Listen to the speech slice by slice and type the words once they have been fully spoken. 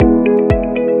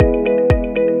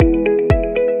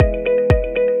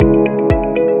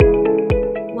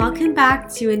back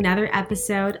to another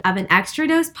episode of an Extra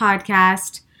Dose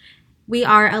podcast. We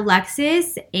are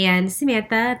Alexis and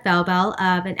Samantha Bell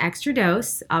of An Extra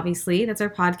Dose. Obviously, that's our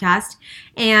podcast.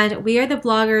 And we are the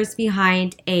bloggers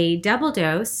behind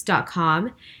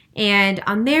adoubledose.com. And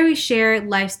on there, we share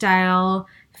lifestyle,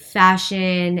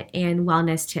 fashion, and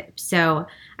wellness tips. So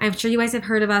I'm sure you guys have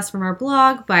heard of us from our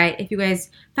blog, but if you guys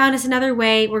found us another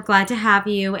way, we're glad to have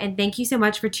you. And thank you so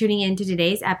much for tuning in to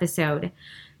today's episode.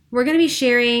 We're going to be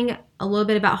sharing a little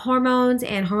bit about hormones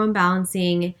and hormone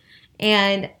balancing.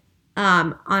 And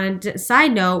on a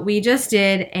side note, we just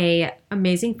did a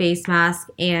amazing face mask,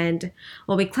 and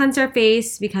we cleansed our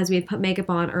face because we had put makeup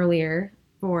on earlier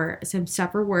for some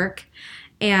stuff for work.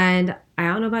 And I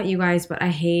don't know about you guys, but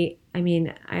I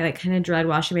kind of dread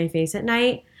washing my face at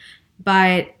night,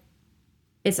 but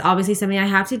it's obviously something I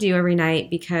have to do every night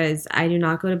because I do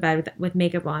not go to bed with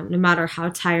makeup on, no matter how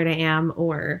tired I am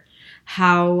or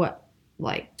how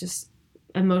just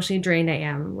emotionally drained I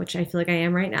am, which I feel like I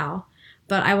am right now.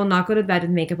 But I will not go to bed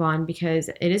with makeup on because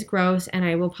it is gross, and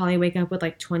I will probably wake up with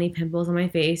 20 pimples on my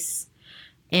face.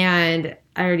 And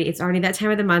it's already that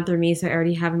time of the month for me, so I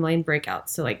already have a million breakouts.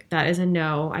 So that is a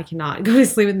no. I cannot go to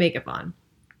sleep with makeup on.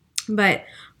 But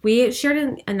we shared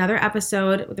in another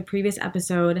episode, with the previous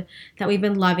episode, that we've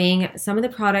been loving some of the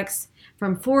products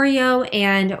from Foreo,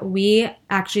 and we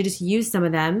actually just used some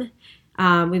of them.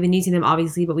 We've been using them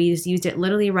obviously, but we just used it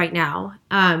literally right now.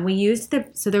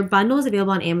 So their bundle is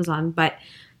available on Amazon, but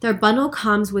their bundle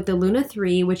comes with the Luna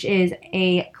 3, which is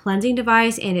a cleansing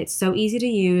device, and it's so easy to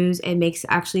use. It makes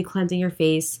actually cleansing your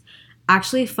face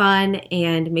actually fun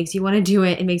and makes you want to do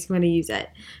it and makes you want to use it.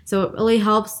 So it really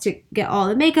helps to get all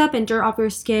the makeup and dirt off your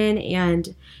skin,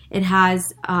 and it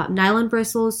has nylon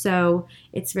bristles, so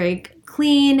it's very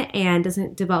clean and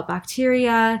doesn't develop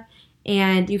bacteria.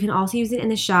 And you can also use it in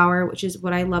the shower, which is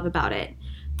what I love about it.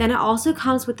 Then it also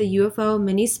comes with the UFO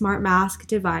Mini Smart Mask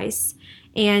device,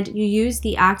 and you use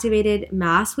the activated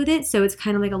mask with it. So it's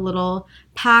kind of like a little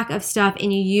pack of stuff,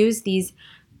 and you use these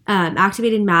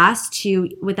activated masks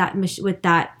with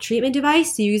that treatment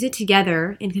device. So you use it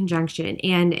together in conjunction,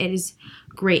 and it is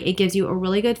great. It gives you a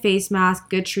really good face mask,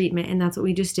 good treatment, and that's what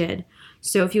we just did.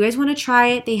 So if you guys want to try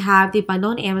it, they have the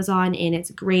bundle on Amazon, and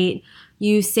it's great.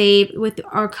 You save with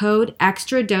our code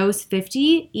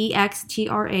EXTRADOSE50,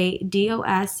 EXTRADOSE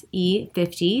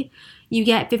 50. You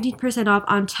get 15% off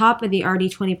on top of the already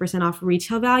 20% off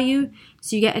retail value.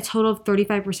 So you get a total of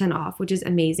 35% off, which is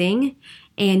amazing.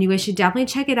 And you guys should definitely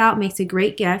check it out. It makes a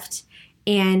great gift.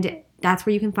 And that's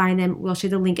where you can find them. We'll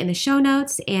share the link in the show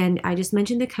notes. And I just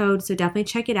mentioned the code, so definitely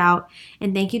check it out.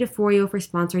 And thank you to Foreo for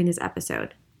sponsoring this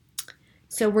episode.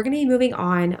 So we're going to be moving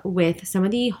on with some of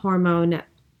the hormone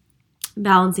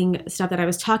balancing stuff that I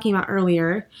was talking about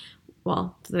earlier.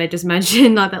 That I just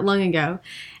mentioned not that long ago.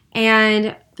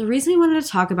 And the reason we wanted to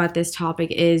talk about this topic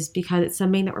is because it's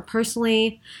something that we're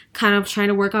personally kind of trying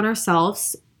to work on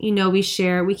ourselves. We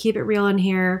keep it real in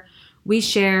here. We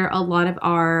share a lot of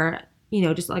our,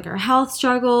 just our health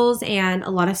struggles and a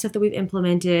lot of stuff that we've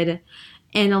implemented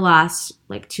in the last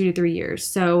 2 to 3 years.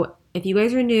 So if you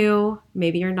guys are new,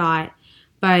 maybe you're not,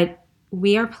 but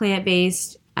we are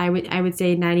plant-based. I would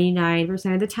say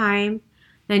 99% of the time,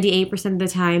 98% of the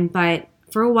time, but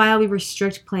for a while we were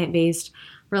strict plant-based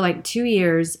for 2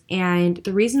 years. And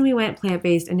the reason we went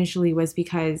plant-based initially was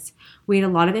because we had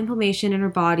a lot of inflammation in our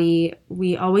body.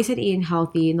 We always had eaten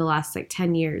healthy in the last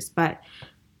 10 years, but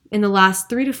in the last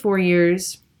 3 to 4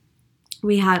 years,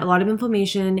 we had a lot of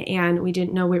inflammation and we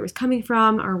didn't know where it was coming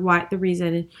from or what the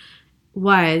reason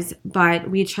was, but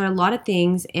we tried a lot of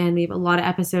things, and we have a lot of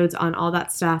episodes on all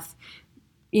that stuff.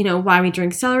 Why we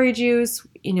drink celery juice,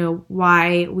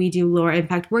 why we do lower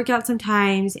impact workouts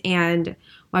sometimes, and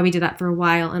why we did that for a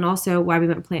while, and also why we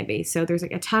went plant-based. So there's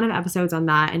a ton of episodes on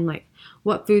that, and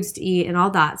what foods to eat and all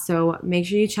that. So make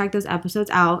sure you check those episodes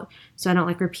out so I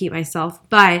don't repeat myself.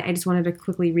 But I just wanted to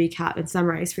quickly recap and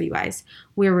summarize for you guys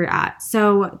where we're at.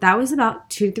 So that was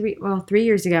about 3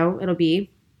 years ago it'll be.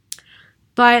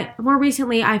 But more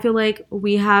recently, I feel like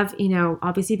we have,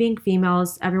 obviously being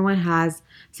females, everyone has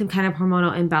some kind of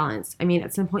hormonal imbalance. I mean,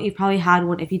 at some point you've probably had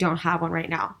one if you don't have one right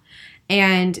now.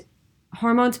 And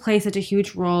hormones play such a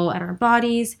huge role in our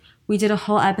bodies. We did a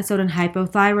whole episode on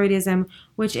hypothyroidism,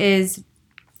 which is,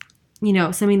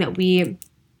 something that we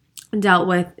dealt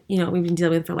with, we've been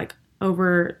dealing with for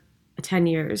over 10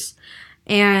 years.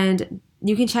 And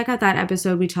you can check out that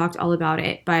episode. We talked all about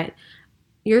it, but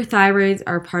your thyroids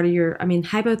are part of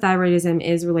hypothyroidism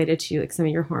is related to some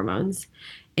of your hormones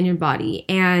in your body.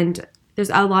 And there's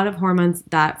a lot of hormones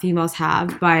that females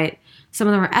have, but some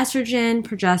of them are estrogen,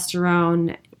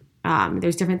 progesterone,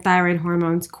 there's different thyroid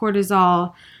hormones,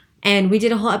 cortisol, And we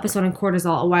did a whole episode on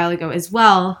cortisol a while ago as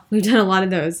well. We've done a lot of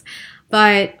those.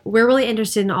 But we're really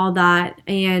interested in all that.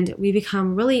 And we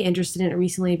become really interested in it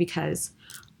recently because,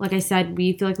 like I said,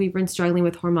 we feel like we've been struggling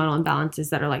with hormonal imbalances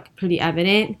that are like pretty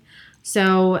evident.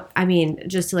 So, I mean,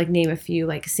 just to like name a few,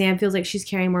 like Sam feels like she's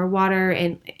carrying more water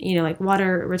and, you know, like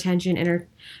water retention in her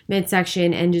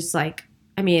midsection, and just like,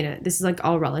 I mean, this is like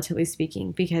all relatively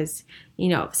speaking because, you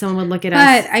know, if someone would look at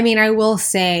us. But, I mean, I will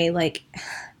say, like,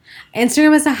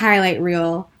 Instagram is a highlight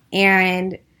reel,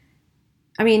 and,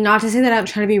 I mean, not to say that I'm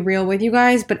trying to be real with you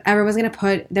guys, but everyone's going to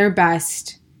put their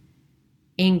best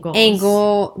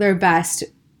angle, their best,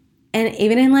 and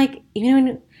even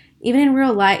in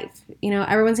real life, you know,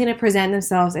 everyone's going to present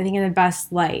themselves, I think, in the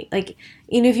best light. Like,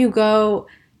 even if you're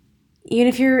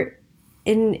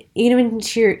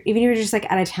just like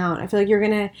out of town, I feel like you're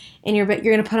gonna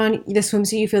put on the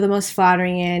swimsuit you feel the most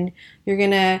flattering in. You're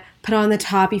gonna put on the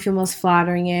top you feel most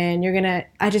flattering in.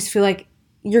 I just feel like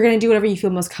you're gonna do whatever you feel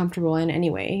most comfortable in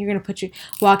anyway. You're gonna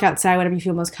walk outside whatever you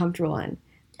feel most comfortable in.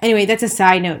 Anyway, that's a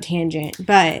side note tangent,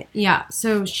 but yeah.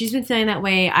 So she's been feeling that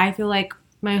way. I feel like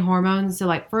my hormones. So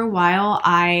like for a while,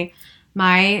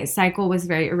 my cycle was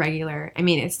very irregular. I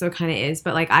mean, it still kind of is,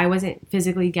 but like I wasn't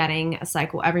physically getting a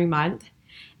cycle every month.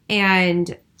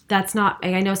 And that's not,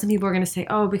 like, I know some people are going to say,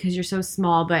 oh, because you're so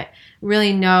small, but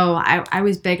really no, I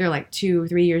was bigger like 2 or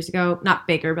 3 years ago. Not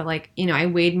bigger, but like, you know, I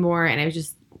weighed more and I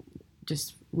was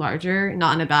just larger,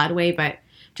 not in a bad way, but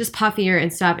just puffier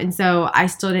and stuff. And so I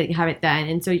still didn't have it then.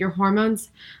 And so your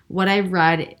hormones, what I've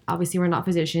read, obviously we're not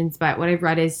physicians, but what I've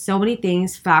read is so many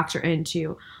things factor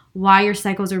into why your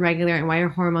cycles are regular and why your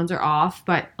hormones are off.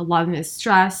 But a lot of them is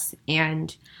stress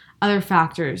and other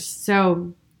factors.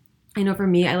 So I know for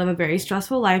me, I live a very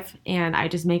stressful life and I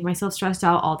just make myself stressed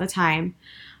out all the time.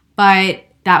 But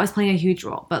that was playing a huge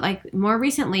role. But like more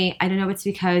recently, I don't know if it's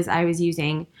because I'm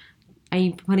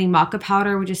putting maca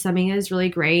powder, which is something that is really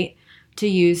great to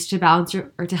use to balance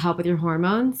or to help with your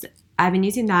hormones. I've been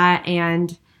using that,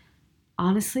 and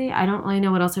honestly, I don't really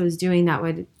know what else I was doing that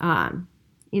would,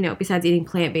 besides eating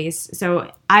plant-based. So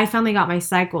I finally got my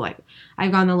cycle. Like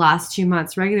I've gone the last 2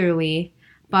 months regularly,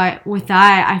 but with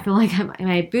that, I feel like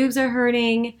my boobs are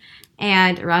hurting,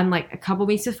 and around like a couple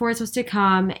weeks before it's supposed to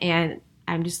come, and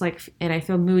I'm just like, and I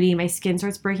feel moody. My skin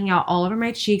starts breaking out all over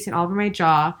my cheeks and all over my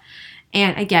jaw.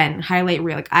 And again, highlight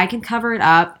reel, like I can cover it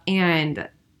up,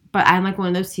 but I'm like one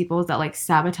of those people that like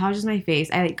sabotages my face.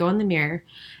 I like go in the mirror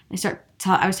and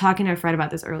I was talking to a friend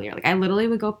about this earlier. Like I literally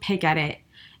would go pick at it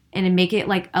and make it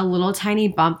like a little tiny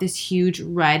bump, this huge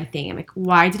red thing. I'm like,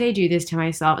 why did I do this to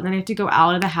myself? And then I have to go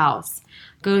out of the house,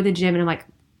 go to the gym, and I'm like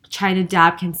trying to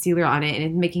dab concealer on it and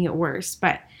it's making it worse.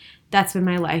 But that's been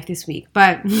my life this week.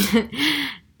 But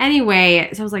anyway,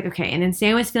 so I was like, okay. And then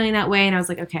Sam was feeling that way, and I was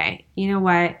like, okay, you know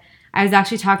what? I was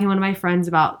actually talking to one of my friends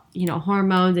about, you know,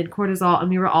 hormones and cortisol, and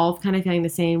we were all kind of feeling the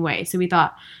same way. So we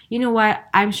thought, you know what?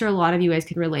 I'm sure a lot of you guys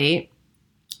could relate,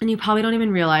 and you probably don't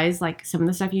even realize, like, some of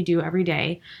the stuff you do every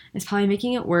day is probably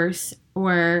making it worse,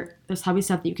 or there's probably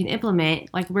stuff that you can implement,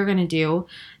 like we're going to do,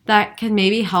 that can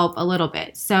maybe help a little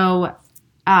bit. So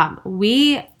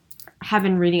we have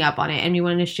been reading up on it, and we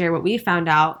wanted to share what we found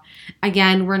out.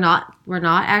 Again, we're not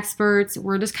experts.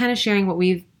 We're just kind of sharing what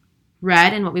we've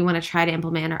read and what we want to try to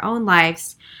implement in our own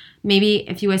lives. Maybe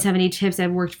if you guys have any tips that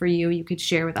have worked for you, you could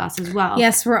share with us as well.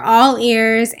 Yes, we're all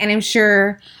ears, and I'm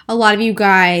sure a lot of you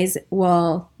guys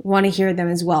will want to hear them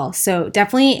as well. So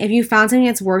definitely, if you found something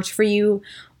that's worked for you,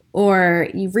 or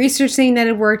you've researched something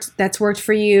that's worked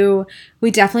for you,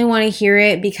 we definitely want to hear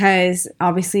it, because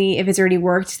obviously if it's already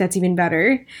worked, that's even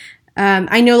better.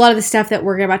 I know a lot of the stuff that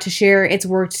we're about to share, it's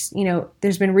worked, you know,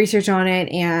 there's been research on it,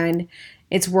 and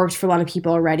it's worked for a lot of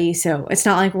people already. So it's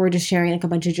not like we're just sharing like a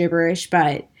bunch of gibberish,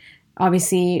 but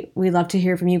obviously we love to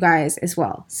hear from you guys as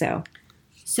well.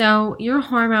 So your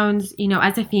hormones, you know,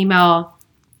 as a female,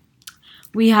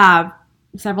 we have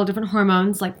several different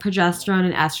hormones like progesterone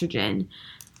and estrogen.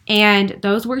 And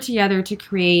those work together to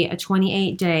create a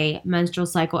 28-day menstrual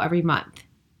cycle every month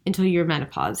until your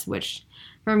menopause, which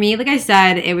for me, like I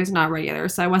said, it was not regular.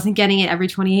 So I wasn't getting it every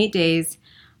 28 days.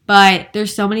 But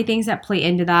there's so many things that play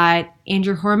into that. And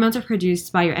your hormones are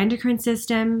produced by your endocrine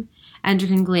system,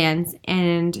 endocrine glands,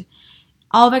 and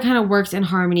all of it kind of works in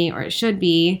harmony, or it should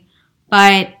be.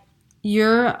 But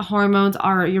your hormones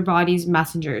are your body's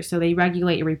messengers. So they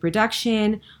regulate your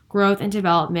reproduction, growth and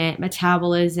development,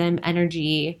 metabolism,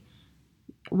 energy,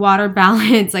 water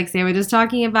balance, like Sam was just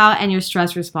talking about, and your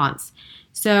stress response.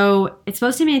 So it's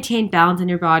supposed to maintain balance in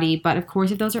your body, but of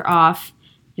course if those are off,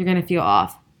 you're going to feel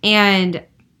off. And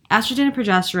estrogen and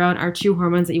progesterone are two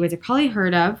hormones that you guys have probably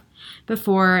heard of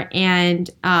before, and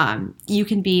you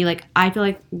can be like, I feel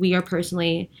like we are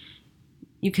personally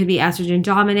you could be estrogen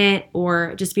dominant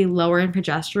or just be lower in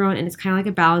progesterone, and it's kind of like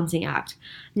a balancing act.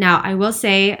 Now, I will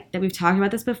say that we've talked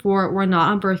about this before. We're not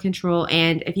on birth control,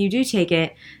 and if you do take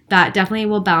it, that definitely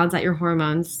will balance out your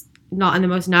hormones. Not in the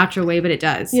most natural way, but it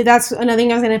does. Yeah, that's another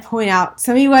thing I was going to point out.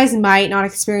 Some of you guys might not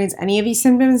experience any of these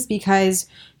symptoms because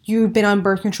you've been on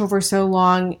birth control for so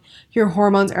long. Your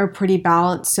hormones are pretty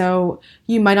balanced, so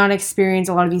you might not experience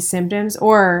a lot of these symptoms.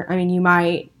 Or, I mean, you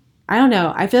might, I don't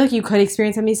know. I feel like you could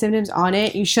experience some of these symptoms on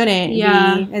it. You shouldn't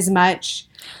be as much.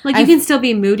 Like, you can still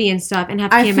be moody and stuff and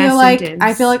have PMS symptoms.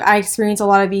 I feel like I experience a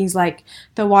lot of these, like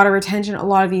the water retention, a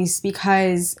lot of these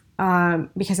because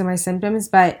of my symptoms,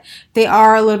 but they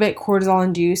are a little bit cortisol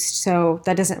induced, so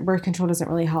that birth control doesn't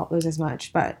really help those as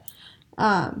much. But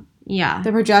the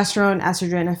progesterone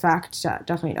estrogen effect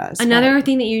definitely does. Another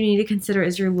thing that you need to consider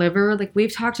is your liver. Like,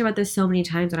 we've talked about this so many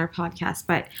times on our podcast,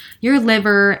 but your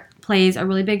liver plays a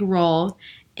really big role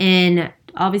in,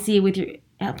 obviously,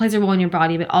 it plays a role in your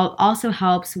body, but also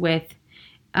helps with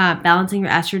balancing your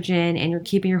estrogen and you're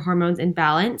keeping your hormones in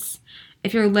balance.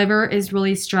 If your liver is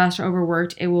really stressed or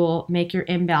overworked, it will make your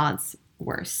imbalance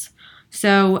worse.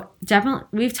 So definitely,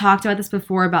 we've talked about this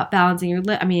before about balancing your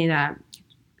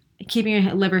keeping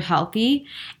your liver healthy,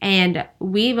 and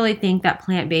we really think that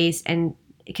plant-based and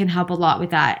it can help a lot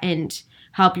with that and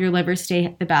help your liver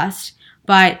stay the best.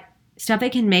 But stuff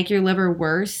that can make your liver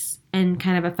worse and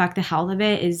kind of affect the health of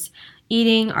it is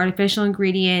eating artificial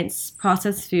ingredients,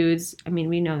 processed foods. I mean,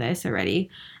 we know this already.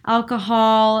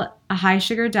 Alcohol, a high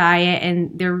sugar diet,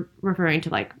 and they're referring to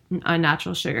like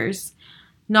unnatural sugars.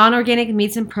 Non-organic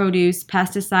meats and produce,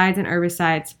 pesticides and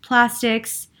herbicides,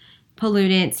 plastics,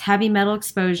 pollutants, heavy metal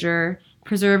exposure,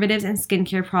 preservatives and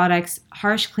skincare products,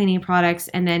 harsh cleaning products,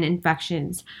 and then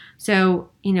infections. So,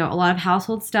 a lot of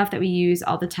household stuff that we use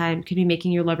all the time could be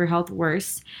making your liver health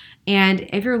worse. And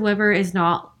if your liver is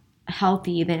not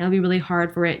healthy, then it'll be really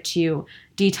hard for it to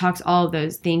detox all of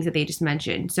those things that they just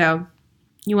mentioned. So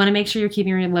you want to make sure you're keeping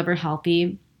your liver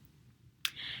healthy.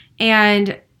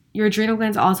 And your adrenal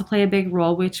glands also play a big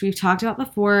role, which we've talked about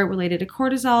before, related to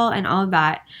cortisol and all of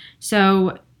that.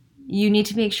 So you need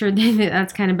to make sure that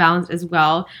that's kind of balanced as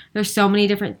well. There's so many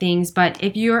different things, but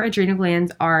if your adrenal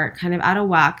glands are kind of out of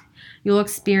whack, you'll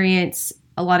experience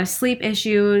a lot of sleep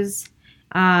issues,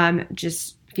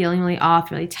 just feeling really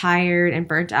off, really tired and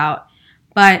burnt out.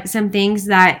 But some things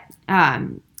that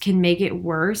can make it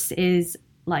worse is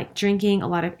like drinking a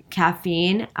lot of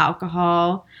caffeine,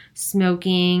 alcohol,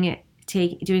 smoking,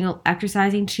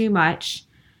 exercising too much,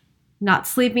 not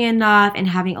sleeping enough, and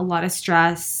having a lot of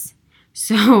stress.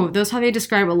 So those how they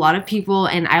describe a lot of people,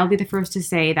 and I'll be the first to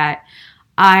say that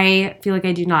I feel like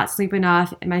I do not sleep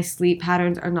enough, and my sleep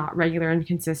patterns are not regular and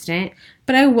consistent.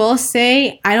 But I will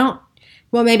say,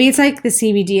 well, maybe it's like the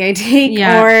CBD I take,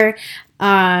 or,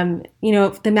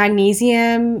 the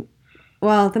magnesium.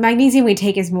 Well, the magnesium we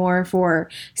take is more for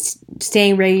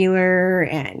staying regular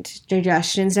and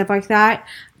digestion, stuff like that.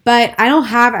 But I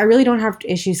really don't have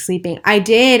issues sleeping. I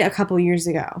did a couple years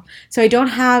ago. So I don't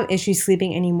have issues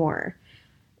sleeping anymore.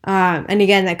 And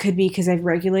again, that could be because I've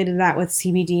regulated that with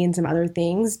CBD and some other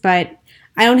things. But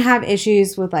I don't have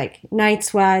issues with like night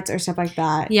sweats or stuff like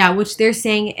that. Yeah, which they're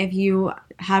saying if you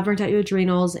have burnt out your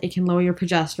adrenals, it can lower your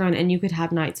progesterone and you could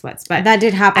have night sweats. But that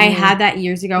did happen. I had that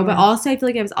years ago. Yeah. But also I feel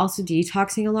like I was also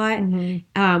detoxing a lot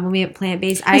when we went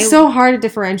plant-based. It's so hard to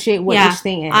differentiate what each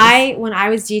thing is. When I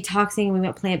was detoxing and we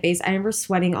went plant-based, I remember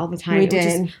sweating all the time. We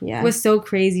did. It was so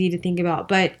crazy to think about,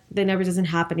 but that never doesn't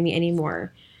happen to me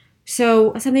anymore.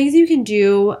 So some things you can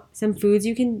do, some foods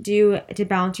you can do to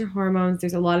balance your hormones.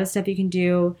 There's a lot of stuff you can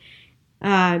do.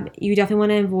 You definitely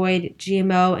want to avoid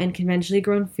GMO and conventionally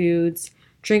grown foods.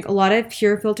 Drink a lot of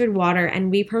pure filtered water.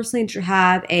 And we personally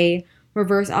have a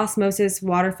reverse osmosis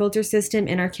water filter system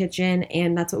in our kitchen.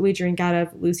 And that's what we drink out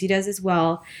of. Lucy does as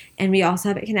well. And we also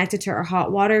have it connected to our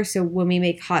hot water. So when we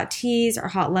make hot teas or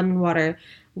hot lemon water,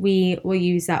 we will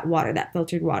use that water, that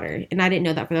filtered water. And I didn't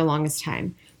know that for the longest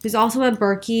time. There's also a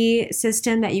Berkey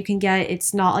system that you can get.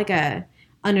 It's not like a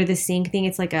under the sink thing.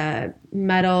 It's like a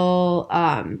metal,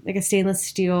 like a stainless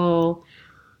steel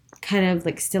kind of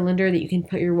like cylinder that you can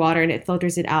put your water in. It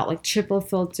filters it out, like triple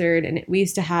filtered. And we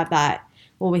used to have that.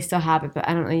 Well, we still have it, but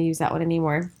I don't really use that one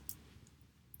anymore.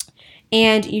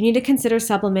 And you need to consider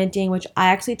supplementing, which I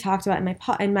actually talked about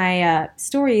in my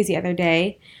stories the other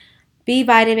day. B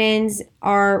vitamins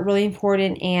are really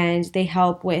important, and they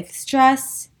help with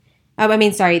stress.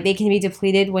 They can be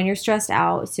depleted when you're stressed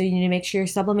out, so you need to make sure you're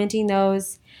supplementing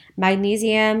those.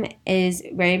 Magnesium is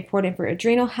very important for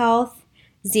adrenal health.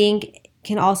 Zinc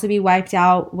can also be wiped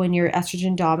out when you're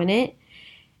estrogen dominant.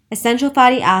 Essential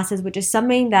fatty acids, which is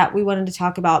something that we wanted to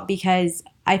talk about because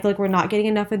I feel like we're not getting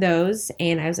enough of those,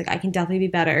 and I was like, I can definitely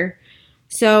be better.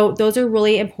 So those are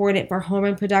really important for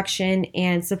hormone production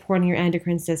and supporting your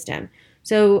endocrine system.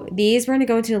 So these we're going to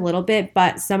go into a little bit,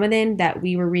 but some of them that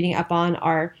we were reading up on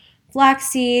are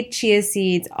flaxseed, chia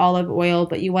seeds, olive oil,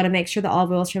 but you want to make sure the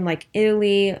olive oil is from like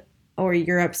Italy or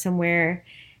Europe somewhere.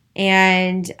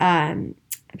 And I'm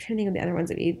trying to think of the other ones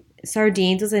that we eat.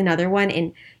 Sardines was another one.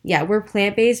 And yeah, we're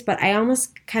plant-based, but I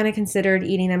almost kind of considered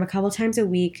eating them a couple times a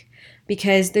week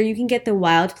because there you can get the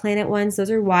Wild Planet ones. Those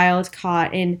are wild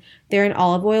caught and they're in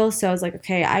olive oil. So I was like,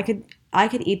 okay, I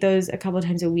could eat those a couple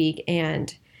times a week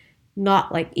and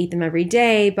not like eat them every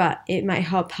day, but it might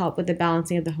help with the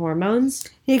balancing of the hormones.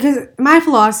 Yeah, because my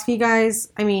philosophy,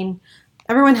 guys, I mean,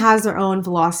 everyone has their own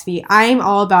philosophy. I'm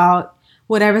all about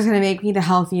whatever's going to make me the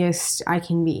healthiest I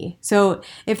can be. So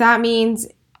if that means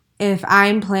if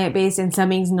I'm plant-based and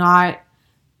something's not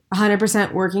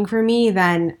 100% working for me,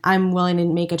 then I'm willing to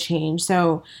make a change.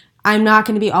 So I'm not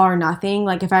going to be all or nothing.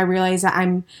 Like if I realize that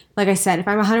I'm, like I said, if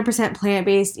I'm 100%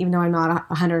 plant-based, even though I'm not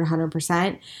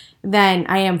 100%, then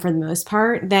I am for the most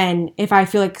part. Then if I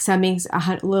feel like something's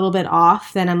a little bit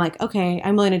off, then I'm like, okay,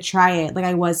 I'm willing to try it. Like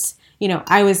I was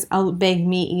a big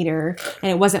meat eater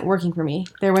and it wasn't working for me.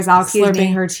 There was Alex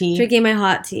slurping her tea. Drinking my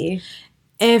hot tea.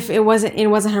 If it wasn't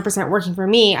 100% working for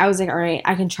me, I was like, all right,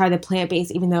 I can try the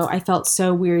plant-based, even though I felt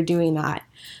so weird doing that.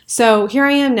 So here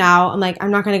I am now. I'm like,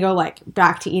 I'm not going to go like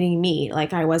back to eating meat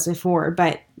like I was before,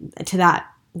 but to that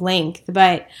length.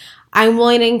 But I'm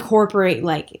willing to incorporate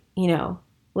like,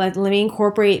 let me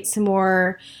incorporate some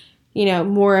more,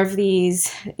 more of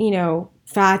these,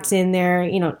 fats in there.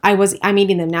 I'm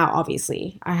eating them now,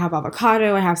 obviously. I have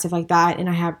avocado, I have stuff like that, and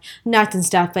I have nuts and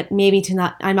stuff, but maybe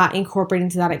I'm not incorporating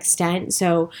to that extent.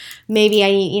 So maybe I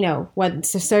eat, whether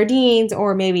it's the sardines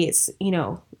or maybe it's,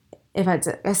 if it's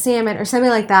a salmon or something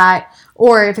like that,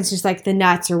 or if it's just like the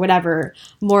nuts or whatever,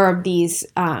 more of these,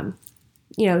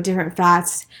 different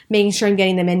fats, making sure I'm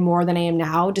getting them in more than I am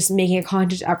now, just making a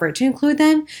conscious effort to include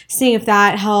them, seeing if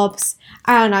that helps.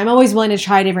 I don't know. I'm always willing to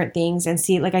try different things and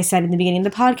see, like I said in the beginning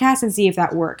of the podcast, and see if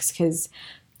that works, because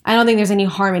I don't think there's any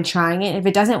harm in trying it. If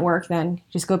it doesn't work, then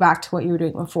just go back to what you were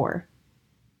doing before.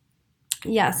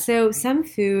 Yeah, so some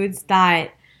foods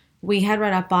that we had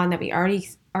read up on that we already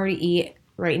eat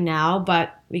right now,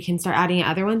 but we can start adding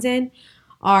other ones in,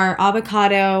 are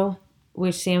avocado,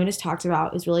 which Sam just talked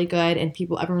about, is really good, and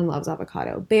everyone loves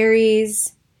avocado.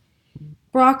 Berries,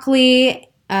 broccoli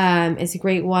is a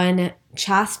great one.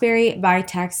 Chasteberry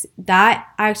Vitex, that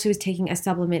I actually was taking a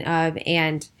supplement of,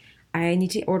 and I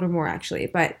need to order more actually,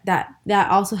 but that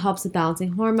also helps with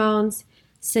balancing hormones.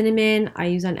 Cinnamon, I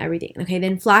use on everything. Okay,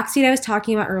 then flaxseed I was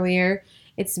talking about earlier.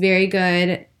 It's very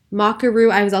good. Maca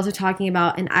root I was also talking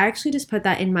about, and I actually just put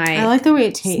that in my I like the way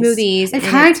it tastes. Smoothies. It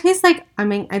kind of tastes like,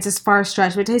 it's a far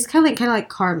stretch, but it tastes kind of like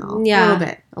caramel.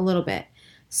 Yeah. A little bit.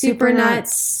 Super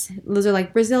nuts. Those are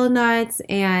like Brazil nuts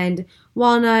and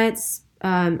walnuts.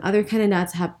 Other kind of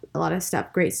nuts have a lot of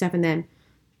stuff, great stuff in them.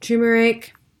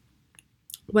 Turmeric,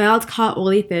 wild caught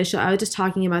oily fish. So I was just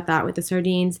talking about that with the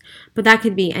sardines, but that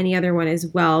could be any other one as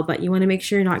well. But you want to make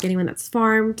sure you're not getting one that's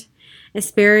farmed.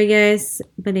 Asparagus,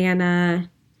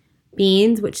 banana,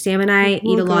 beans, which Sam and I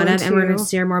eat a lot of, and we're going to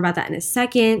share more about that in a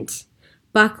second.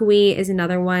 Buckwheat is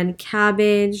another one.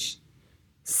 Cabbage,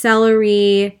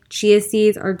 celery, chia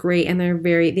seeds are great, and they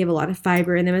have a lot of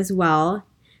fiber in them as well.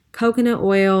 Coconut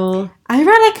oil. I've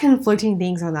read like conflicting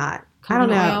things on that. I don't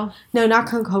know. Oil? No, not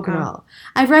coconut oil.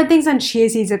 I've read things on chia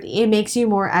seeds that it makes you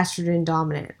more estrogen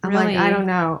dominant. I'm really? Like, I don't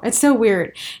know. It's so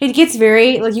weird. It gets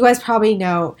very, like you guys probably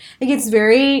know, it gets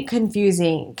very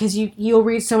confusing because you'll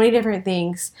read so many different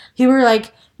things. People are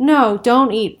like, no,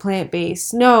 don't eat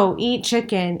plant-based. No, eat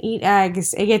chicken, eat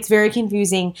eggs. It gets very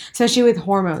confusing, especially with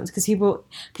hormones, because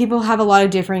people have a lot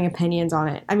of differing opinions on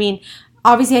it. I mean,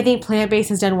 obviously, I think plant-based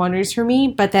has done wonders for me,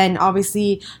 but then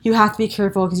obviously you have to be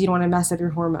careful because you don't want to mess up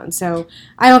your hormones. So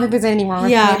I don't think there's anything wrong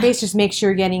with plant-based. Just make sure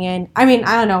you're getting in. I mean,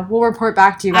 I don't know. We'll report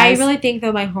back to you guys. I really think,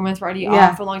 though, my hormones were already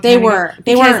off for a long time. They were.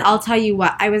 Because I'll tell you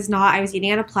what, I was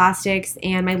eating out of plastics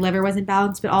and my liver wasn't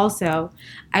balanced, but also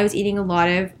I was eating a lot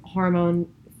of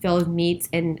hormone-filled meats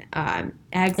and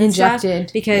eggs and injected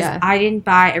stuff because I didn't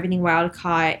buy everything wild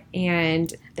caught,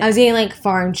 and I was eating like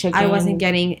farm chicken. I wasn't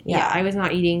getting I was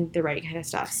not eating the right kind of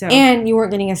stuff. So and you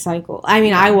weren't getting a cycle. I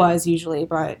mean, I was usually,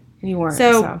 but you weren't.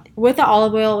 So with the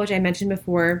olive oil, which I mentioned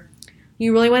before,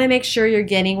 you really want to make sure you're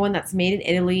getting one that's made in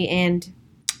Italy, and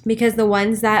because the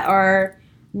ones that are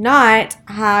not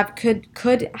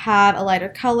could have a lighter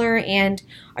color and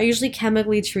are usually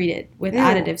chemically treated with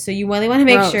additives. So you really want to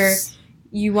make sure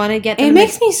You want to get them. It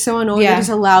makes me so annoyed Yeah. to just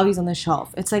allow these on the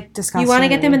shelf. It's like disgusting. You want to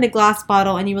get them me. in the glass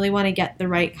bottle, and you really want to get the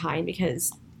right kind,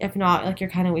 because if not, like, you're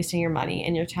kind of wasting your money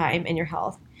and your time and your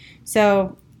health.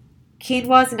 So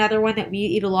quinoa is another one that we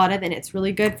eat a lot of, and it's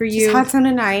really good for you. Just had some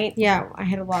tonight. Yeah, I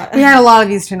had a lot. We had a lot of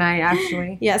these tonight,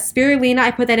 actually. Yeah, spirulina.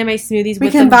 I put that in my smoothies. We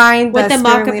with combined with the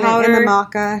maca spirulina powder. and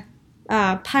the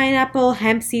maca. Pineapple,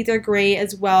 hemp seeds are great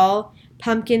as well.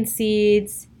 Pumpkin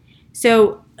seeds.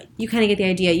 So you kind of get the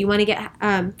idea. You want to get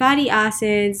fatty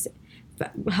acids,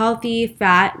 healthy,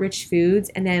 fat-rich foods,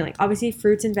 and then like obviously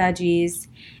fruits and veggies,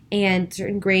 and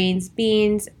certain grains,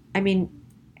 beans. I mean,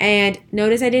 and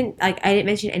notice I didn't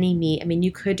mention any meat. I mean,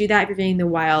 you could do that if you're getting the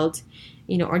wild,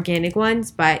 organic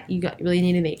ones, but really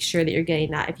need to make sure that you're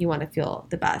getting that if you want to feel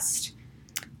the best.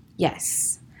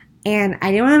 Yes. And I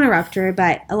didn't want to interrupt her,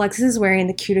 but Alexis is wearing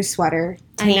the cutest sweater.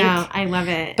 Tank. I know. I love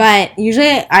it. But usually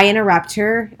I interrupt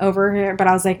her over her, but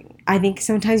I was like, I think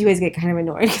sometimes you guys get kind of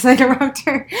annoyed because I interrupt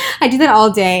her. I do that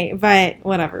all day, but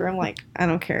whatever. I'm like, I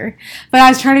don't care. But I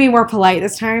was trying to be more polite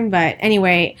this time. But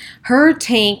anyway, her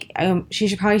tank, she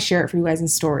should probably share it for you guys in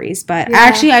stories. But Yeah.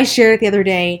 actually, I shared it the other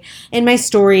day in my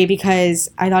story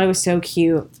because I thought it was so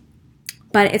cute.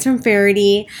 But it's from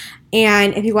Faraday.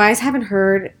 And if you guys haven't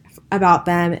heard about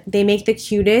them, they make the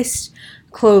cutest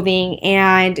clothing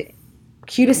and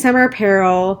cutest summer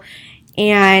apparel,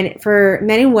 and for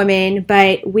men and women.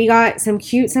 But we got some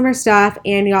cute summer stuff,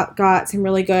 and we got some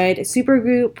really good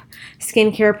Supergoop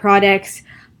skincare products.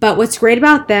 But what's great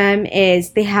about them is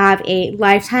they have a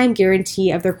lifetime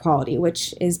guarantee of their quality,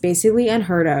 which is basically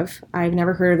unheard of. I've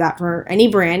never heard of that for any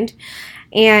brand,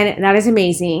 and that is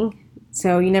amazing.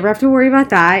 So you never have to worry about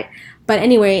that. But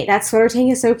anyway, that sweater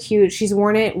tank is so cute. She's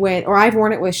worn it with, or I've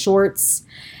worn it with shorts,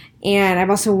 and I've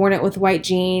also worn it with white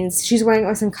jeans. She's wearing it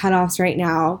with some cutoffs right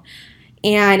now.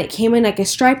 And it came in like a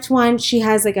striped one. She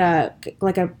has like a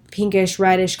pinkish,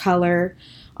 reddish color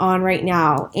on right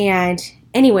now. And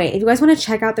anyway, if you guys want to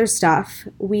check out their stuff,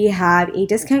 we have a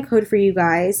discount code for you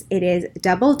guys. It is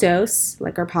Double Dose,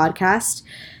 like our podcast,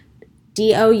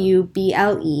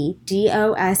 DOUBLEDOSE,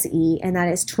 and that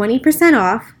is 20%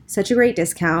 off. Such a great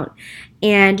discount.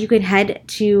 And you can head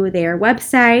to their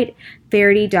website,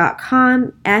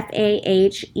 Faherty.com,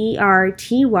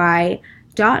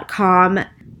 FAHERTY.com.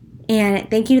 And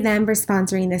thank you to them for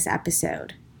sponsoring this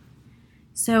episode.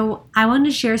 So I wanted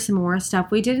to share some more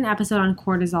stuff. We did an episode on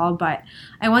cortisol, but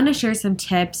I wanted to share some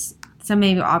tips, some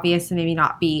maybe obvious and maybe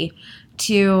not be,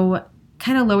 to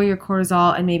kind of lower your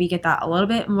cortisol and maybe get that a little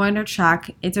bit more under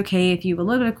check. It's okay if you have a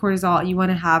little bit of cortisol you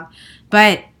want to have,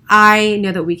 but I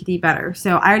know that we could eat better.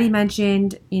 So I already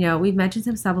mentioned, we've mentioned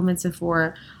some supplements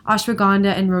before.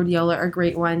 Ashwagandha and rhodiola are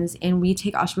great ones, and we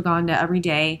take ashwagandha every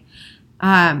day.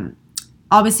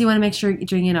 Obviously, you want to make sure you're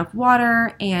drinking enough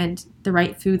water and the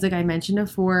right foods, like I mentioned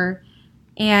before,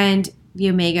 and the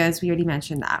omegas, we already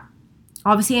mentioned that.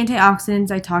 Obviously,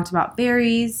 antioxidants, I talked about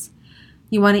berries.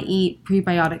 You want to eat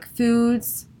prebiotic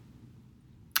foods.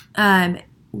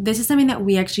 This is something that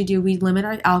we actually do. We limit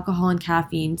our alcohol and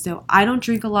caffeine. So I don't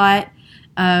drink a lot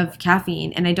of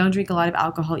caffeine, and I don't drink a lot of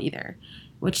alcohol either,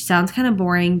 which sounds kind of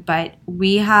boring, but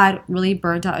we had really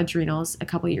burnt out adrenals a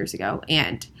couple years ago,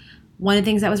 and one of the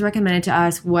things that was recommended to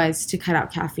us was to cut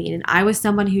out caffeine. And I was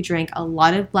someone who drank a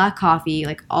lot of black coffee,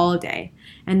 like all day.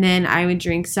 And then I would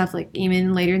drink stuff like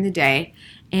even later in the day.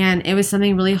 And it was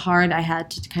something really hard I had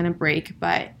to kind of break.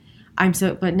 But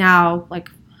now, like,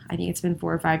 I think it's been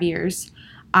 4 or 5 years.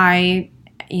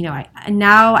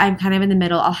 Now I'm kind of in the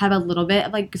middle. I'll have a little bit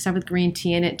of like stuff with green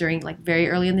tea in it during like very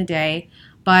early in the day.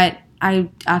 But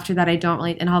after that, I don't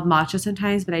really, and I'll have matcha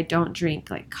sometimes, but I don't drink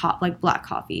like black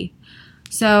coffee.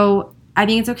 So I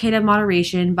think it's okay to have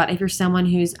moderation, but if you're someone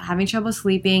who's having trouble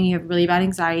sleeping, you have really bad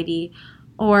anxiety,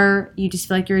 or you just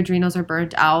feel like your adrenals are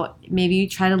burnt out, maybe you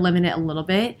try to limit it a little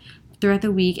bit throughout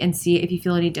the week and see if you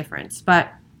feel any difference. But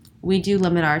we do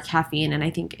limit our caffeine, and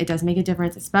I think it does make a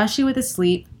difference, especially with the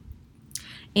sleep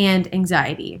and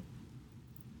anxiety.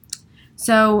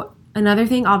 So another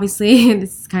thing, obviously,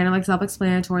 this is kind of like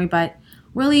self-explanatory, but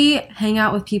really hang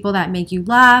out with people that make you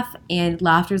laugh, and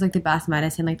laughter is like the best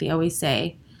medicine, like they always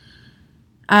say.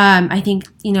 I think,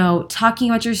 talking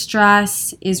about your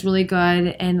stress is really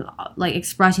good, and like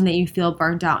expressing that you feel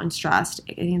burnt out and stressed.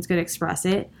 I think it's good to express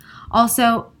it.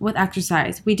 Also, with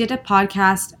exercise, we did a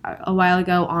podcast a while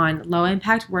ago on low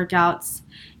impact workouts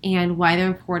and why they're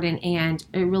important, and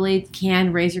it really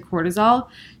can raise your cortisol.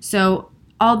 So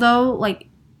although like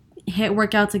HIIT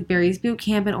workouts like Barry's Boot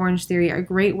Camp and Orange Theory are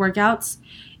great workouts,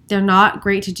 they're not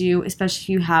great to do, especially if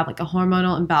you have like a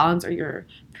hormonal imbalance or you're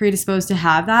predisposed to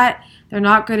have that. They're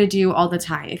not good to do all the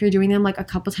time. If you're doing them like a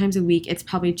couple times a week, it's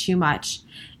probably too much.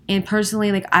 And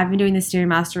personally, like I've been doing the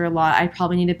Stairmaster a lot. I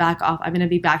probably need to back off. I'm going to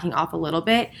be backing off a little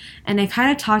bit. And I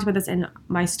kind of talked about this in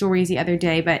my stories the other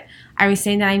day, but I was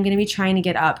saying that I'm going to be trying to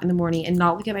get up in the morning and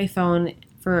not look at my phone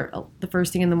for the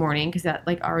first thing in the morning, because that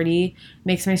like already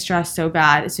makes my stress so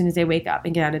bad as soon as I wake up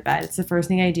and get out of bed. It's the first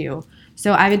thing I do.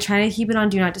 So I've been trying to keep it on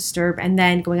Do Not Disturb, and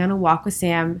then going on a walk with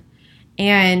Sam,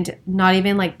 and not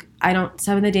even like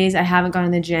some of the days I haven't gone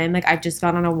in the gym, like I've just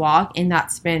gone on a walk, and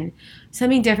that's been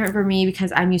something different for me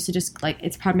because I'm used to just like,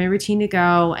 it's part of my routine to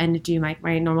go and to do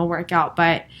my normal workout,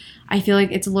 but I feel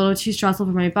like it's a little too stressful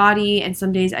for my body, and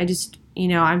some days I just,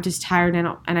 I'm just tired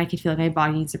and I can feel like my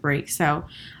body needs a break. So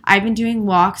I've been doing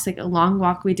walks, like a long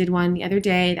walk. We did one the other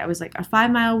day that was like a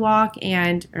 5-mile walk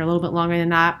or a little bit longer than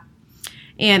that.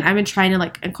 And I've been trying to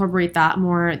like incorporate that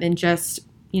more than just,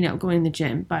 going to the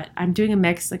gym. But I'm doing a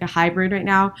mix, like a hybrid right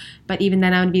now. But even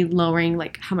then I'm going to be lowering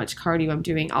like how much cardio I'm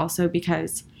doing also,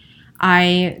 because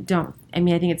I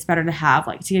think it's better to have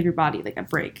like to give your body like a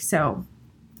break. So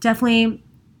definitely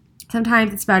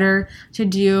sometimes it's better to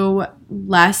do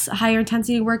less higher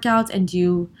intensity workouts and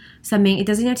do something. It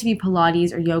doesn't have to be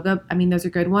Pilates or yoga. I mean, those are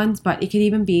good ones, but it could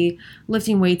even be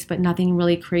lifting weights, but nothing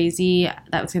really crazy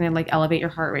that's going to like elevate your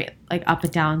heart rate like up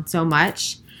and down so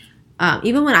much.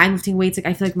 Even when I'm lifting weights, like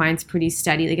I feel like mine's pretty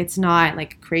steady. Like it's not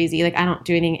like crazy. Like I don't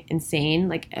do anything insane.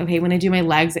 Like, okay, when I do my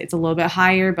legs, it's a little bit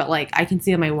higher, but like I can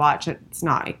see on my watch that it's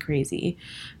not like crazy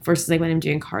versus like when I'm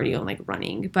doing cardio and like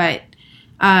running. But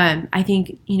I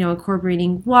think,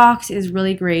 incorporating walks is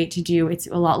really great to do. It's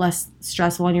a lot less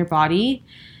stressful on your body.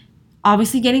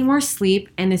 Obviously getting more sleep,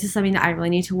 and this is something that I really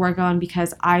need to work on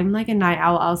because I'm like a night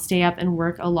owl. I'll stay up and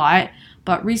work a lot,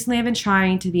 but recently I've been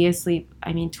trying to be asleep.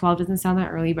 I mean, 12 doesn't sound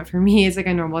that early, but for me it's like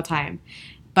a normal time.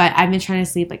 But I've been trying to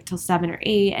sleep like till 7 or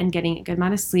 8 and getting a good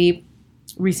amount of sleep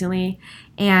recently.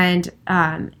 And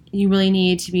you really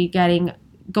need to be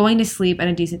going to sleep at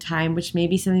a decent time, which may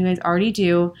be something you guys already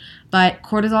do, but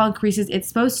cortisol increases. It's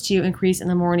supposed to increase in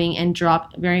the morning and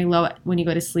drop very low when you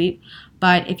go to sleep.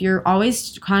 But if you're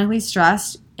always chronically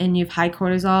stressed and you have high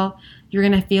cortisol, you're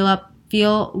going to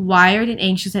feel wired and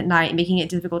anxious at night, making it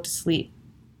difficult to sleep.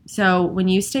 So when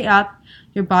you stay up,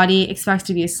 your body expects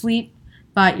to be asleep,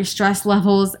 but your stress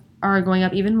levels are going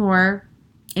up even more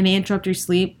and they interrupt your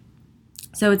sleep.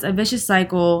 So it's a vicious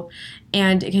cycle,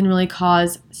 and it can really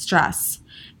cause stress.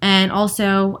 And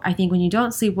also, I think when you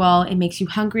don't sleep well, it makes you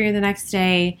hungrier the next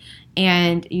day,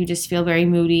 and you just feel very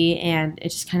moody, and it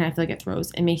just kind of, I feel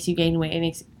like it makes you gain weight.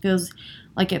 It feels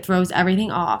like it throws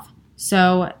everything off.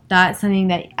 So that's something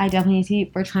that I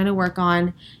definitely we're trying to work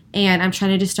on, and I'm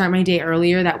trying to just start my day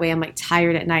earlier. That way I'm like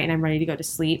tired at night and I'm ready to go to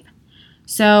sleep.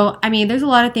 So, I mean, there's a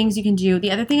lot of things you can do.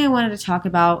 The other thing I wanted to talk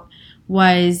about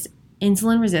was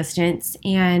insulin resistance,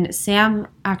 and Sam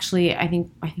actually, I think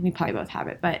we probably both have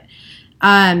it, but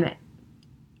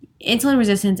insulin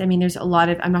resistance, I mean, there's a lot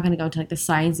of, I'm not going to go into like the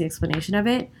science, the explanation of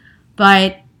it,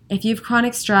 but if you have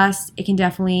chronic stress, it can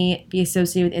definitely be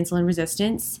associated with insulin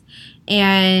resistance.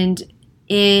 And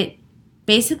it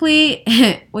basically,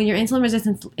 when your insulin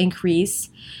resistance increase,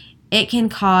 it can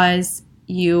cause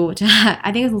you to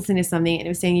I think I was listening to something and it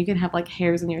was saying you can have like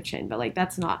hairs on your chin, but like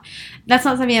that's not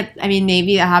something that, I mean,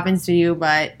 maybe that happens to you,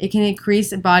 but it can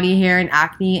increase body hair and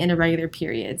acne in irregular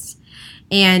periods.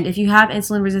 And if you have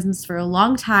insulin resistance for a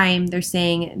long time, they're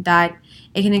saying that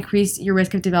it can increase your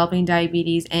risk of developing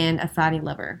diabetes and a fatty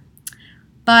liver.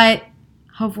 But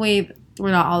hopefully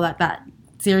we're not all at that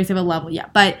serious of a level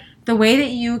yet. But the way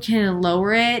that you can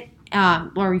lower it,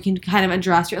 or you can kind of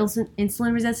address your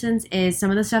insulin resistance, is some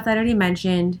of the stuff that I already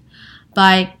mentioned,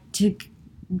 but to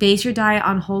base your diet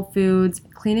on whole foods,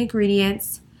 clean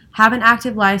ingredients, have an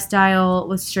active lifestyle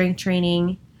with strength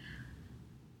training.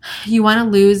 You want to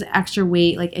lose extra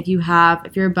weight, like if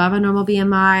you're above a normal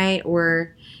BMI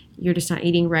or you're just not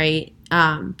eating right.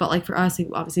 But like for us, like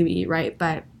obviously we eat right,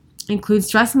 but include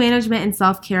stress management and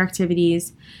self-care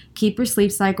activities. Keep your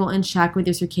sleep cycle in check with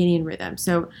your circadian rhythm.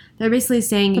 So they're basically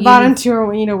saying the bottom two are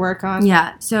what you need to work on.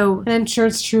 Yeah. So, and I'm sure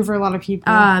it's true for a lot of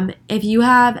people. If you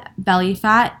have belly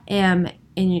fat and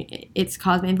it's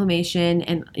caused by inflammation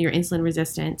and your insulin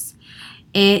resistance,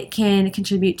 it can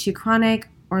contribute to chronic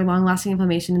or long-lasting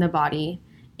inflammation in the body,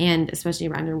 and especially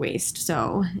around your waist.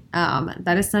 So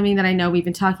that is something that I know we've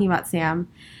been talking about, Sam.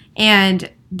 And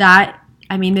that,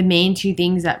 I mean, the main two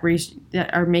things that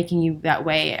are making you that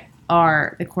way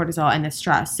are the cortisol and the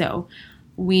stress. So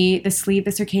the sleep,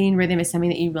 the circadian rhythm is something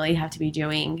that you really have to be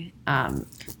doing. I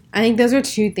think those are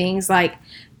two things. Like,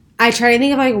 I try to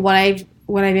think of like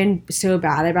what I've been so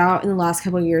bad about in the last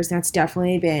couple of years. And that's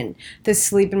definitely been the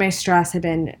sleep and my stress have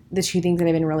been the two things that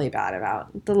I've been really bad about.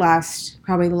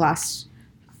 Probably the last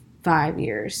 5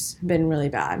 years have been really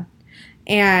bad.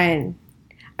 And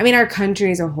I mean, our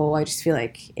country as a whole, I just feel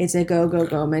like it's a go, go,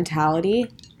 go mentality.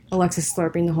 Alexa's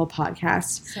slurping the whole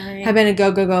podcast. Sorry. Have been a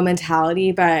go, go, go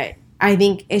mentality, but I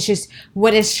think it's just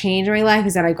what has changed in my life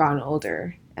is that I've gotten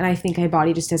older. And I think my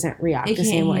body just doesn't react the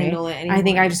same way. I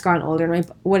think I've just gotten older. And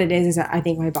what it is that I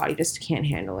think my body just can't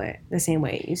handle it the same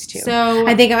way it used to. So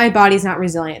I think my body's not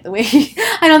resilient the way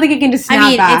I don't think it can just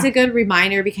snap back. It's a good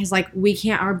reminder because like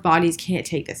our bodies can't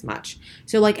take this much.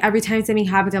 So like every time something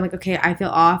happens, I'm like, okay, I feel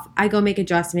off. I go make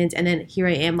adjustments, and then here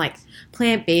I am like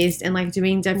plant-based and like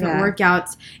doing different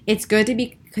workouts. It's good to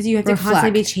be, because you have to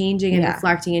constantly be changing and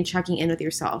reflecting and checking in with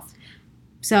yourself.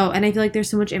 So, and I feel like there's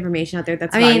so much information out there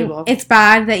that's valuable. It's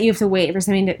bad that you have to wait for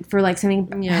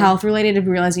something health related to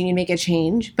realize you need to make a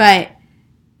change, but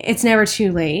it's never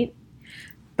too late.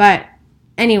 But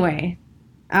anyway,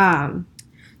 so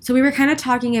we were kind of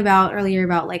talking about earlier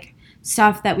about like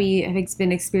stuff that we have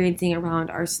been experiencing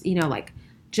around our, like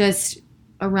just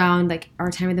around like our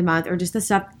time of the month, or just the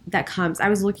stuff that comes. I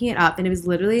was looking it up, and it was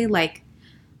literally like,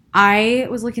 I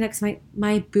was looking at, because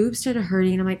my boobs started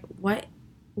hurting, and I'm like, what,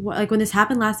 like when this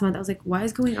happened last month, I was like, what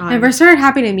is going on? It first started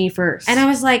happening to me first. And I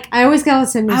was like, I always got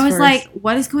symptoms I was first. like,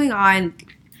 what is going on?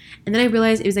 And then I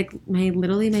realized it was like my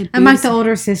boobs. I'm like the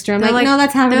older sister. I'm like, no,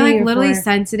 that's happening. They're like literally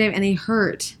sensitive, and they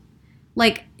hurt.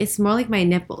 Like, it's more like my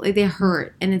nipple. Like, they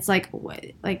hurt. And it's like, what?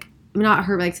 Like, I'm not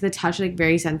hurt, but like to the touch, like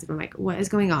very sensitive. I'm like, what is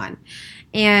going on?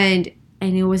 And I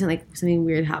knew it wasn't like something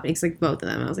weird happening. It's like both of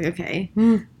them. I was like, okay.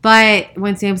 But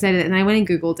when Sam said it, and I went and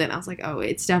Googled it, and I was like, oh,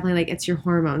 it's definitely like, it's your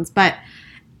hormones. But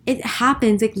it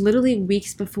happens like literally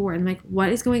weeks before, and I'm like, what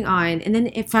is going on? And then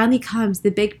it finally comes,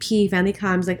 the big P finally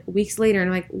comes like weeks later,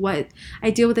 and I'm like, what? I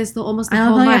deal with this almost the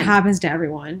whole month. Like it happens to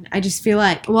everyone. I just feel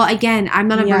like, well, again, I'm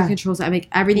not a birth control, so I'm like,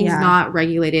 everything's not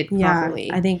regulated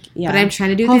properly. I think, but I'm trying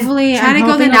to do hopefully trying to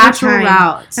go the natural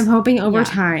route. I'm hoping over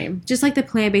time, just like the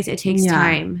plant-based, it takes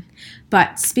time.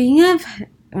 But speaking of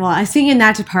in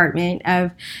that department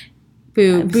of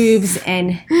boobs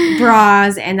and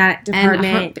bras and that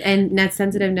department and net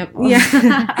sensitive nipples.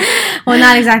 Well,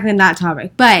 not exactly on that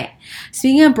topic, but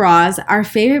speaking of bras, our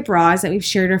favorite bras that we've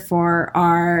shared before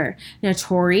are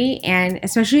Natori, and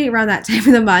especially around that time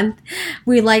of the month,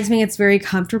 we like something that's very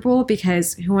comfortable,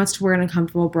 because who wants to wear an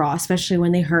uncomfortable bra, especially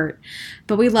when they hurt?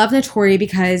 But we love Natori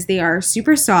because they are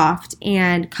super soft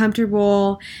and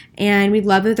comfortable, and we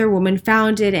love that they're woman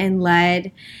founded and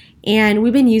led. And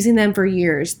we've been using them for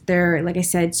years. They're, like I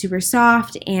said, super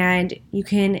soft, and you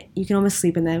can almost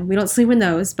sleep in them. We don't sleep in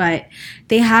those, but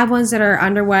they have ones that are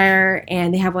underwire,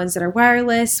 and they have ones that are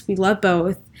wireless. We love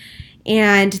both.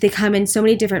 And they come in so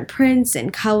many different prints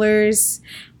and colors.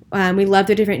 We love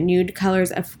the different nude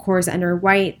colors, of course, under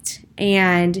white.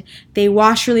 And they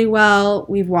wash really well.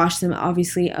 We've washed them,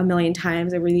 obviously, a million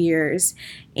times over the years.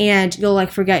 And you'll,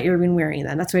 like, forget you're even wearing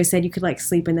them. That's why I said you could, like,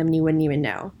 sleep in them and you wouldn't even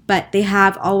know. But they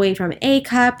have all the way from an A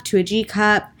cup to a G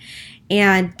cup.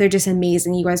 And they're just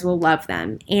amazing. You guys will love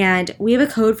them. And we have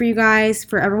a code for you guys,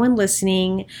 for everyone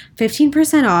listening,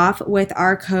 15% off with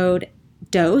our code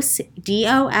DOSE,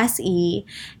 D-O-S-E,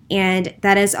 and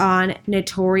that is on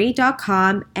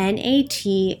Natori.com,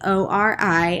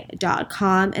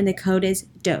 Natori.com, and the code is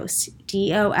DOSE,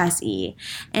 D-O-S-E.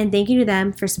 And thank you to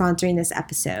them for sponsoring this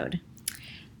episode.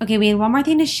 Okay, we had one more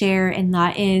thing to share, and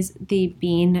that is the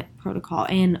bean protocol.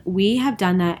 And we have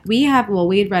done that. We had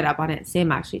read up on it.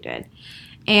 Sam actually did.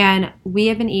 And we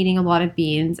have been eating a lot of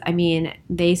beans. I mean,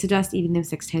 they suggest eating them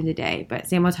 6 times a day, but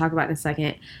Sam will talk about it in a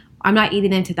second. I'm not eating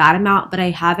them to that amount, but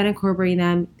I have been incorporating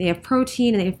them. They have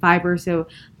protein and they have fiber, so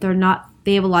they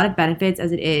have a lot of benefits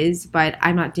as it is, but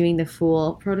I'm not doing the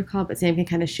full protocol, but Sam can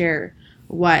kind of share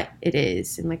what it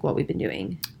is and like what we've been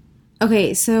doing.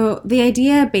 Okay, so the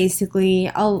idea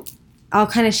basically, I'll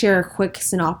kind of share a quick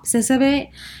synopsis of it,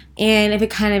 and if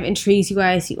it kind of intrigues you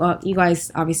guys, you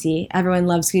guys, obviously, everyone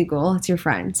loves Google, it's your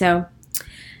friend. So,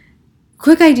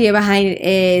 quick idea behind it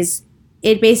is,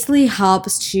 it basically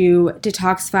helps to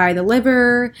detoxify the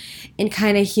liver and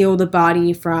kind of heal the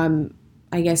body from,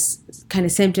 I guess, kind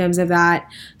of symptoms of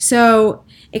that. So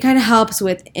it kind of helps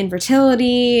with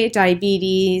infertility,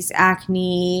 diabetes,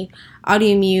 acne,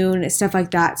 autoimmune, stuff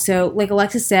like that. So like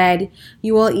Alexa said,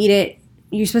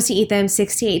 you're supposed to eat them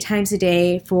 6 to 8 times a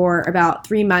day for about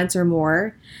 3 months or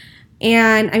more.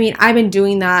 And I mean, I've been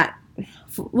doing that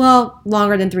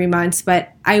longer than 3 months, but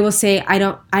I will say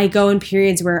I go in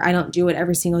periods where I don't do it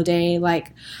every single day.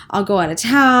 Like, I'll go out of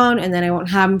town and then I won't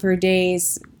have them for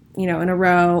days, in a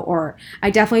row, or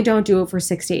I definitely don't do it for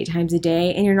 6 to 8 times a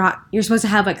day. And you're supposed to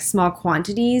have like small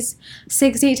quantities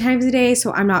 6 to 8 times a day.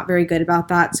 So I'm not very good about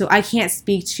that. So I can't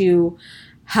speak to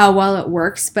how well it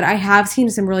works, but I have seen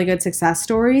some really good success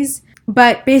stories.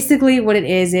 But basically what it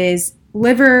is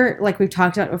liver, like we've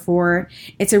talked about before,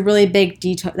 it's a really big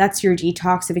that's your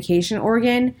detoxification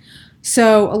organ.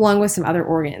 So along with some other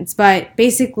organs, but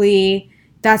basically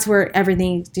that's where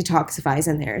everything detoxifies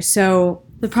in there. So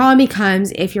the problem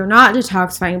becomes if you're not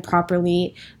detoxifying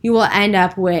properly, you will end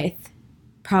up with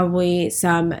probably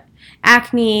some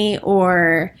acne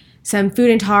or some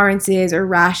food intolerances or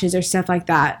rashes or stuff like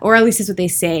that. Or at least that's what they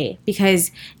say,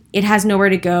 because it has nowhere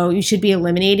to go. You should be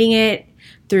eliminating it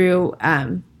through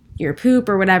your poop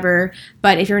or whatever.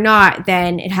 But if you're not,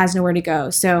 then it has nowhere to go.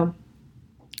 So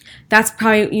that's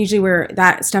probably usually where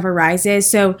that stuff arises.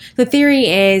 So the theory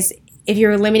is if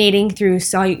you're eliminating through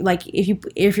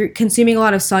if you're consuming a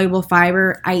lot of soluble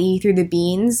fiber, i.e. through the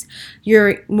beans,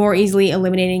 you're more easily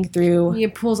eliminating through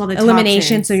it pulls all the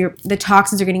elimination. toxins. So the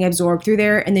toxins are getting absorbed through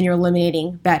there, and then you're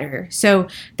eliminating better. So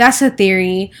that's the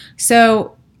theory.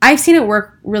 So I've seen it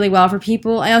work really well for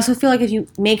people. I also feel like if you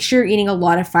make sure you're eating a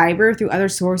lot of fiber through other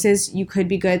sources, you could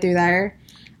be good through there.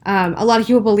 A lot of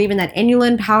people believe in that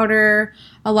inulin powder.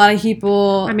 A lot of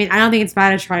people... I mean, I don't think it's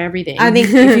bad to try everything. I think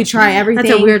if you try everything...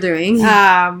 That's what we're doing.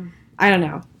 I don't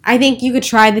know. I think you could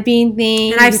try the bean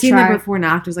thing. And I've seen the before and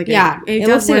afters. Like, yeah, it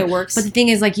looks does like work. It works. But the thing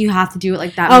is, like, you have to do it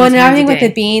like that. Oh, and another thing with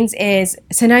the beans is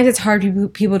sometimes it's hard for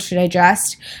people to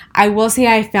digest. I will say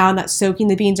I found that soaking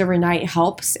the beans overnight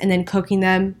helps, and then cooking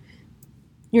them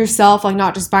yourself, like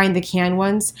not just buying the canned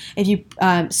ones. If you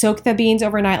soak the beans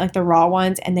overnight, like the raw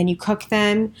ones, and then you cook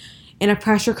them in a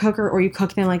pressure cooker or you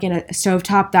cook them like in a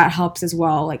stovetop, that helps as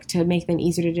well, like to make them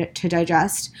easier to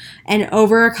digest. And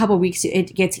over a couple weeks,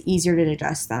 it gets easier to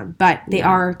digest them, but they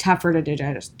are tougher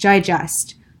to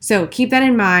digest. So keep that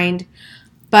in mind.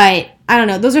 But I don't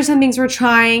know. Those are some things we're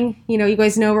trying. You know, you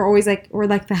guys know we're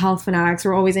like the health fanatics.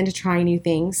 We're always into trying new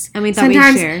things. And we thought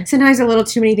we'd share. Sometimes a little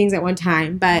too many things at one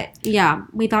time. But yeah,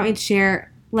 we thought we'd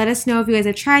share. Let us know if you guys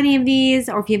have tried any of these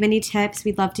or if you have any tips.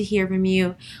 We'd love to hear from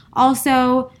you.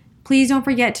 Also, please don't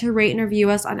forget to rate and review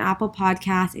us on Apple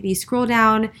Podcasts. If you scroll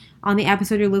down on the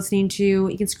episode you're listening to,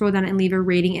 you can scroll down and leave a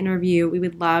rating and review. We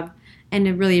would love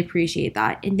and really appreciate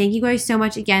that. And thank you guys so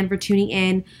much again for tuning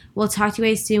in. We'll talk to you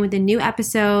guys soon with a new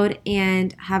episode,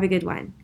 and have a good one.